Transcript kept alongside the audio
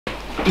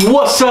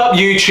What's up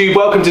YouTube?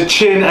 Welcome to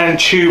Chin and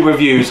Choo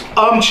Reviews.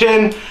 I'm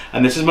Chin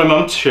and this is my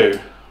mum Choo.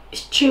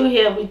 It's Choo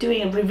here, we're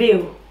doing a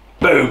review.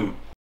 Boom!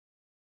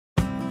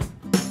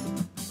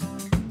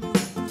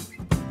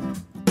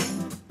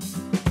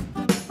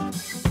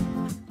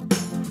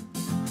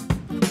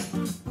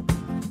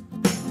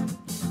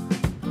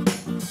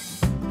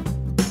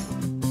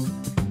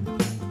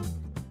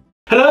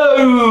 Hello!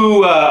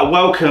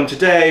 Welcome.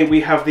 Today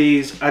we have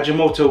these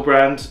Ajinomoto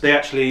brands. They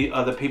actually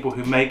are the people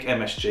who make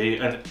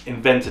MSG and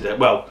invented it.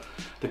 Well,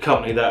 the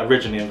company that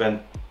originally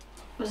invented.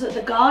 Was it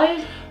the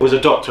guy? Was a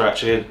doctor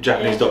actually, a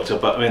Japanese doctor,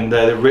 but I mean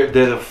they're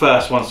the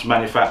first ones to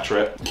manufacture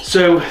it.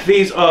 So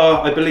these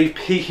are, I believe,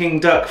 Peking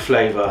duck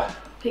flavour.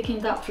 Peking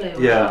duck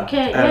flavour. Yeah.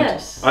 Okay. And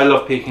yes. I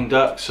love Peking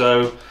duck,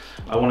 so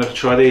I wanted to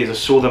try these. I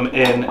saw them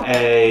in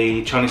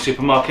a Chinese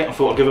supermarket and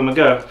thought I'd give them a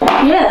go.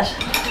 Yes.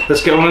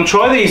 Let's get on and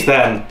try these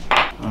then.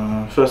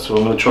 First of all,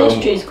 I'm going to try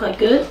Pastry is quite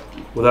good.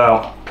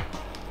 Without.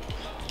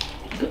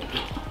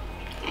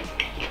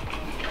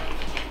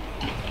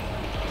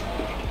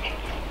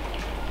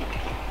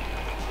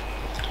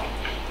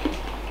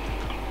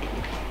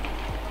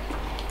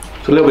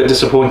 It's a little bit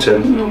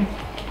disappointing.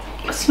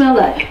 I smell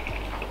like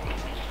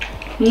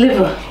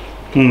liver.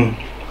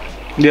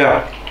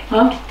 Yeah.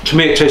 Huh? To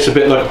me, it tastes a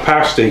bit like a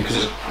pasty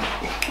because it's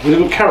with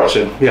little carrots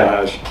in.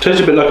 Yeah, it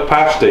tastes a bit like a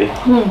pasty,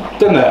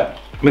 doesn't it?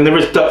 I mean, there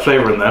is duck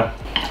flavour in there.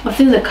 I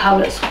think the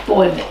carrots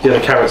spoiled it. Yeah, the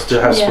carrots do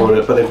have spoiled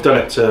it, but they've done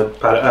it to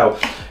pad it out.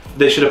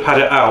 They should have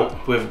padded it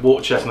out with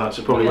water chestnuts.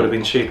 It probably would have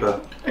been cheaper.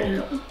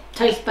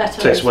 Tastes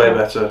better. Tastes way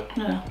better.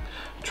 Yeah.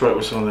 Try it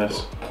with some of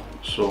this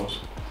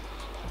sauce.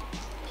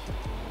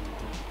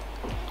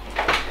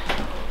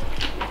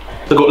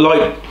 They've got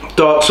light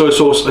dark soy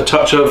sauce, a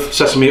touch of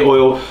sesame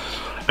oil,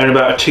 and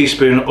about a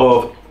teaspoon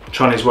of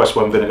Chinese rice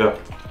wine vinegar.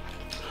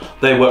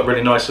 They work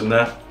really nice in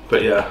there,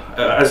 but yeah,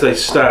 as they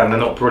stand, they're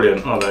not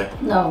brilliant, are they?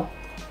 No.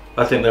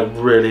 I think they're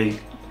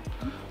really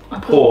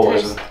poor.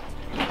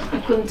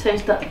 I couldn't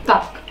taste that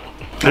duck.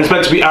 And it's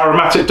meant to be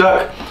aromatic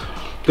duck.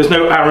 There's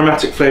no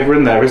aromatic flavour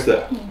in there, is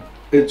there?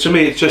 To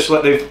me, it's just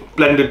like they've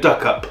blended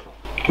duck up.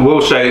 I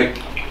will say.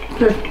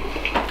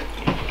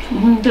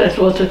 There's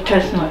also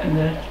chestnut in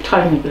there,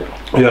 tiny bit.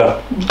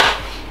 Yeah.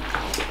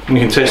 You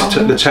can taste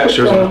the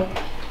texture, isn't it?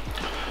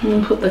 You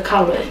can put the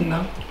carrot in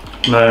there.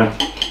 No.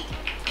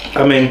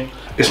 I mean,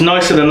 it's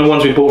nicer than the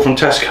ones we bought from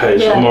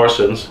Tesco's or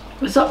Morrison's.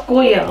 Is that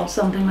Goya or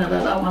something like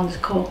that? That one's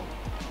called.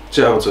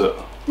 Gyoza.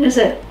 Is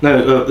it?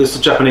 No, it's the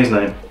Japanese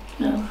name.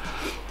 No.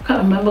 I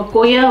can't remember.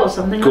 Goya or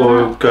something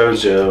like that.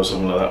 Gyoza or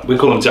something like that. We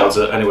call them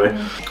Gyoza anyway.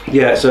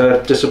 Yeah, it's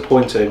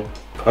disappointing.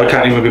 I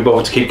can't even be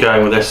bothered to keep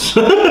going with this.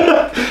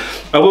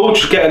 I will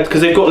get it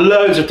because they've got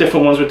loads of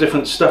different ones with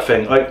different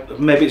stuffing.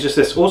 Maybe it's just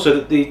this.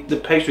 Also, the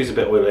pastry's a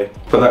bit oily,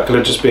 but that could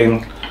have just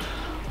been.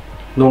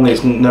 Normally,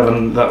 it's never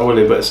that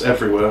oily, but it's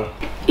everywhere.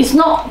 It's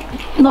not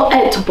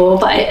edible,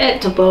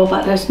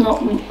 but there's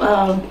not.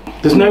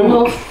 There's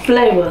no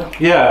flavour.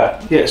 Yeah,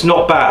 it's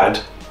not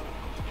bad,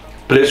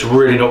 but it's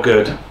really not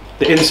good.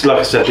 Like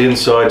I said, the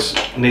inside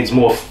needs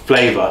more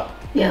flavour.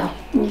 Yeah,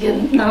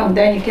 now and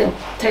then you can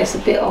taste a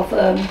bit of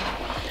a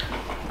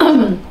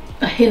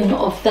hint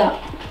of that.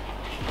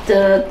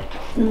 The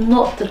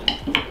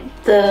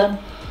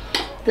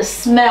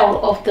smell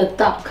of the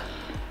duck.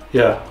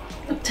 Yeah.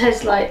 It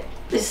tastes like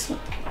this.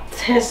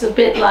 Tastes a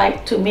bit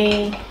like, to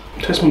me.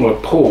 It tastes more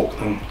like pork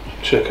than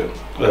chicken.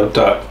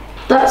 Duck.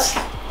 That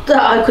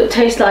I could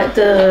taste like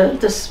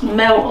the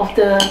smell of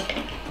the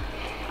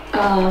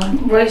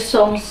very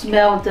strong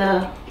smell.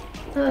 The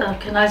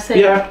can I say?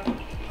 Yeah.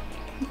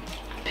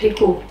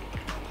 Pickle.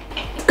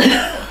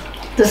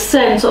 The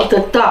sense of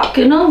the duck,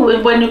 you know,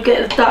 when you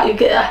get a duck, you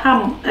get a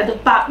ham at the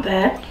back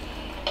there.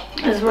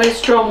 It's very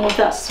strong with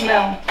that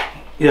smell.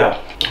 Yeah.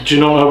 Do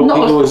you not know what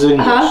pickle is in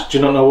English? Do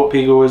you not know what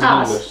pickle is in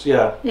English?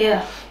 Yeah.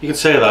 Yeah. You could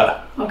say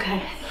that.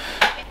 Okay.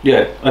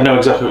 Yeah, I know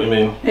exactly what you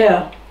mean.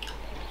 Yeah.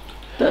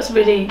 That's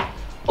really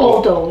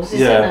those,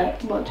 isn't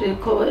it? What do you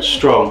call it?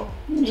 Strong.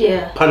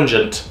 Yeah.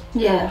 Pungent.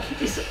 Yeah.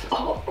 It's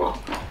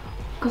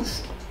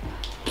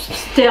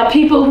there are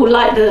people who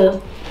like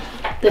the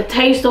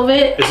taste of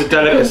it. It's a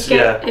delicacy,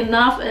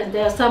 enough, and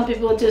there are some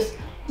people just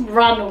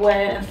run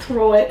away and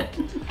throw it.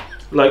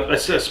 Like, I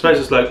suppose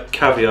it's like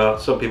caviar.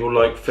 Some people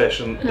like fish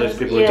and those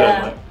people who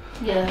don't like.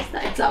 Yeah,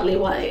 that's exactly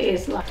what it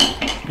is like.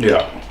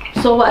 Yeah.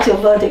 So what's your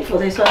verdict for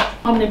this one?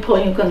 How many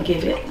points you gonna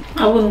give it?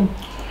 I wouldn't.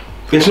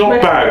 It's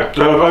not bad.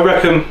 I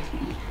reckon.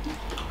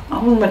 I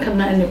wouldn't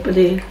recommend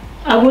anybody.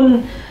 I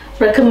wouldn't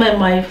recommend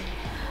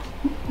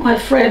my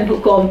friend who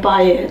go and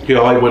buy it. Yeah,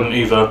 I wouldn't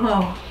either.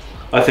 Oh.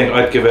 I think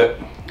I'd give it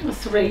a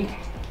 3.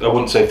 I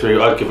wouldn't say 3.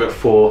 I'd give it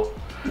 4.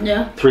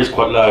 Yeah. 3's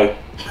quite low.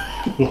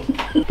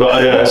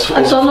 But yeah,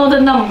 I don't know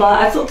the number.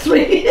 I thought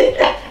 3.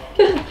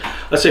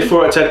 I'd say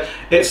 4 out of 10.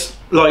 It's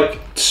like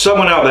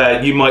someone out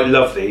there, you might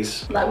love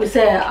these. Like we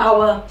said,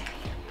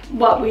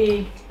 what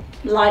we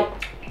like,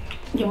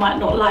 you might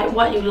not like.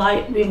 What you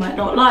like, we might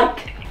not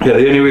like. Yeah,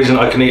 the only reason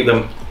I can eat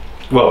them,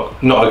 well,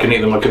 not I can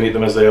eat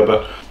them as they are,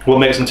 but what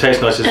makes them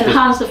taste nice is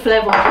enhance the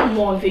flavour a bit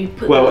more if you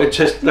put. Well, it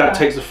just that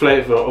takes the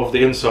flavour of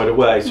the inside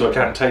away, so I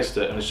can't taste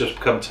it, and it's just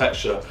become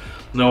texture.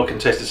 No one can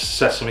taste the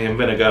sesame and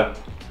vinegar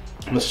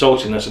and the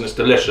saltiness, and it's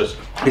delicious.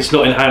 It's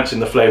not enhancing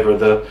the flavour of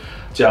the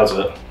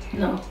Gyoza.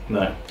 No.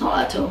 No.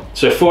 Not at all.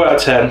 So 4 out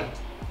of 10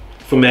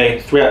 for me,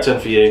 3 out of 10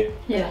 for you.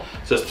 Yeah.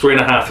 So it's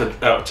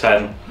 3.5 out of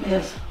 10.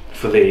 Yes.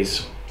 For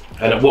these.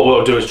 And what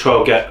we'll do is I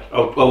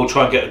will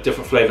try and get a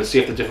different flavour, see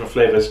if the different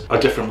flavours are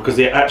different, because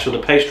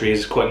the pastry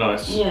is quite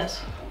nice.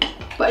 Yes.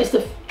 But it's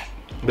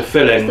the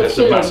filling that's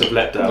a massive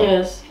letdown.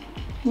 Yes.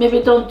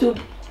 Maybe don't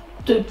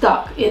do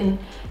duck in.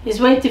 It's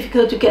very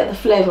difficult to get the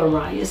flavour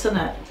right, isn't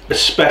it?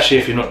 Especially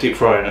if you're not deep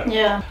frying it.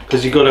 Yeah.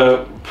 Because you've got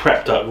to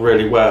prep duck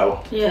really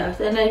well. Yeah.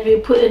 And then if you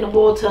put in the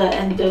water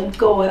and then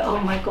go it, oh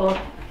my god.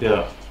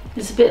 Yeah.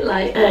 It's a bit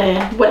like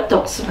wet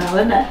dog smell,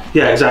 isn't it?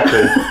 Yeah,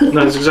 exactly.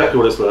 No, that's exactly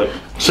what it's like.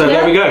 So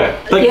there we go.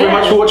 Thank you very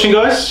much for watching,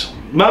 guys.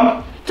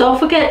 Mum? Don't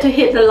forget to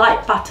hit the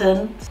like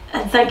button.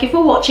 And thank you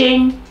for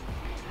watching.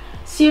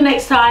 See you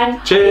next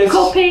time. Cheers.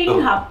 Happy cooking,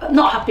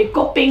 not happy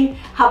cooking,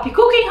 happy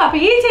cooking, happy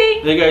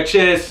eating. There you go,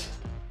 cheers.